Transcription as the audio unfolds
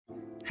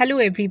Hello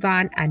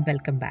everyone and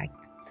welcome back.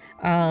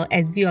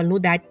 As we all know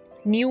that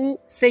new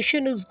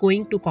session is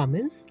going to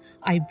commence,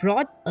 I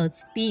brought a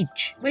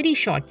speech, very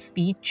short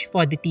speech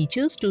for the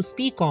teachers to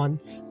speak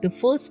on the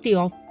first day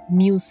of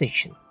new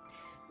session.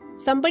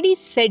 Somebody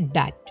said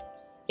that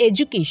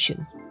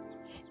education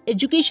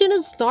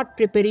is not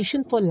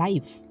preparation for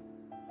life.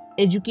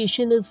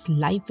 Education is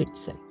life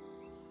itself.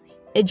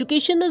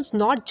 Education is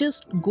not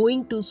just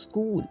going to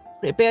school,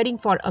 preparing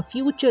for a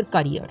future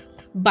career,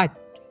 but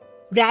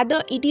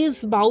rather it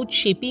is about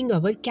shaping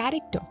our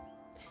character,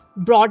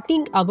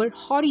 broadening our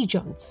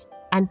horizons,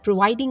 and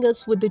providing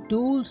us with the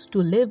tools to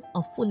live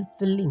a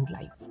fulfilling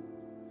life.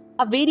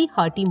 A very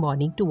hearty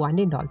morning to one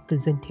and all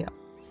present here.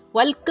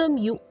 Welcome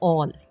you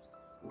all,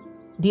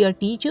 dear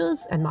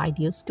teachers and my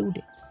dear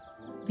students.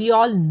 We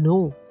all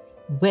know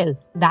well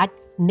that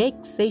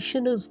next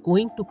session is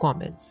going to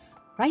commence,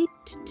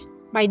 right?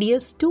 My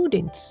dear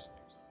students,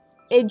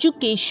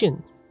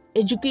 education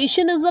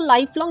is a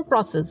lifelong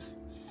process.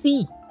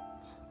 See,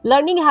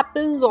 learning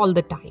happens all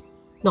the time,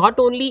 not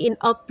only in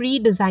a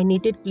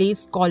pre-designated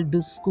place called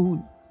the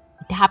school.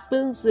 It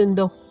happens in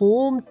the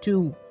home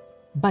too.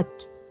 But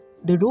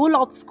the role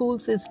of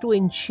schools is to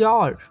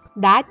ensure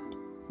that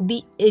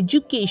the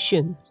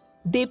education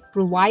they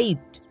provide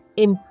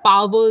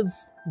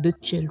empowers the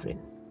children.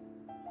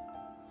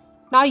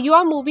 Now you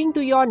are moving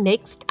to your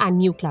next and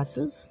new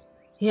classes.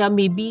 Here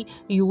maybe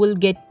you will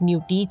get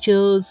new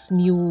teachers,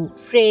 new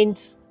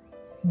friends.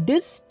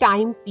 This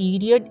time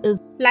period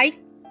is like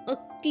a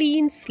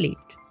clean slate,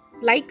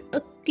 like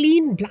a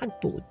clean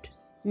blackboard.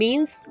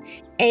 Means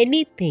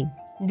anything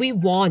we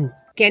want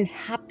can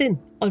happen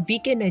or we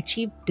can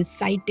achieve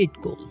decided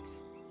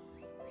goals.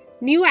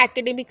 New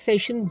academic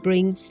session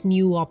brings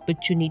new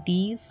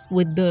opportunities.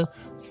 With the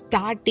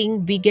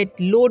starting, we get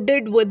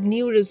loaded with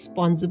new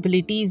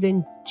responsibilities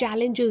and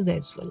challenges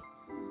as well.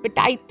 But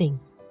I think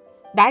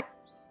that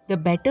the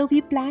better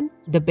we plan,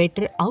 the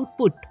better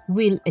output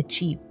we'll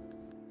achieve,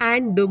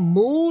 and the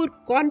more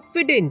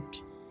confident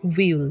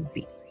we will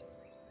be.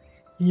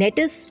 Let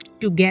us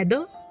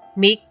together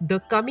make the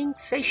coming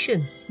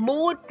session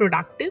more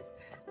productive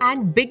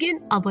and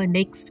begin our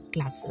next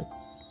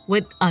classes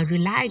with a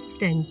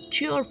relaxed and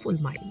cheerful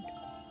mind.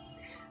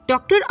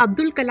 Dr.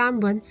 Abdul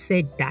Kalam once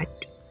said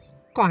that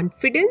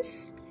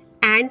confidence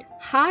and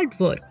hard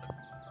work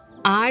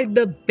are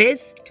the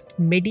best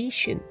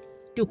medicine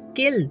to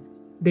kill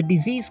the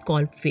disease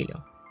called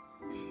failure.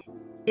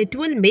 It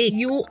will make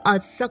you a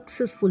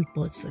successful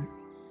person.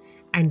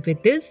 And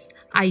with this,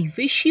 I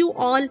wish you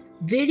all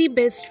very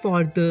best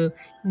for the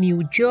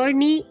new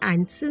journey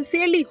and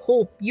sincerely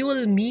hope you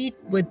will meet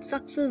with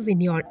success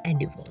in your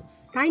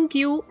endeavors. Thank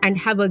you and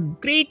have a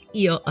great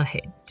year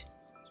ahead.